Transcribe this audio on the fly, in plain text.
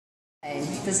Hey,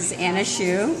 this is Anna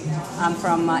Hsu. I'm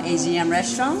from AZN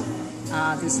restaurant.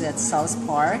 This is at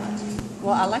SouthPark.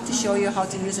 Well, I'd like to show you how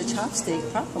to use a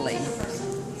chopstick properly.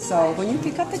 So when you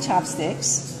pick up the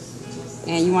chopsticks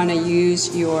and you want to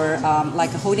use your,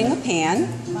 like holding a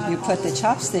pan, you put the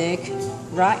chopstick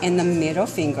right in the middle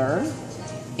finger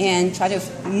and try to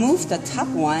move the top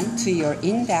one to your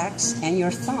index and your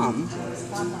thumb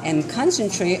and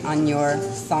concentrate on your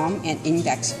thumb and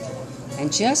index.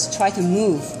 And just try to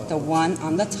move the one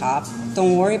on the top.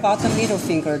 Don't worry about the middle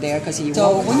finger there because you won't.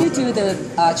 So when you do the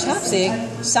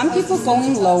chopstick, some people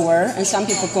going lower and some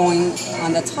people going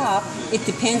on the top. It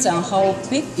depends on how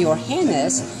big your hand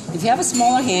is. If you have a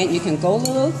smaller hand, you can go a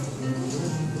little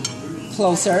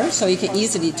closer so you can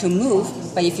easily to move.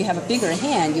 But if you have a bigger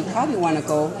hand, you probably want to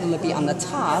go a little bit on the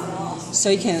top so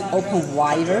you can open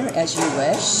wider as you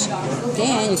wish.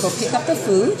 Then you go pick up the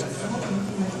food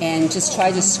and just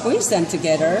try to squeeze them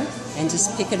together and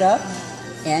just pick it up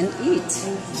and eat.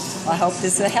 I hope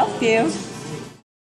this will help you.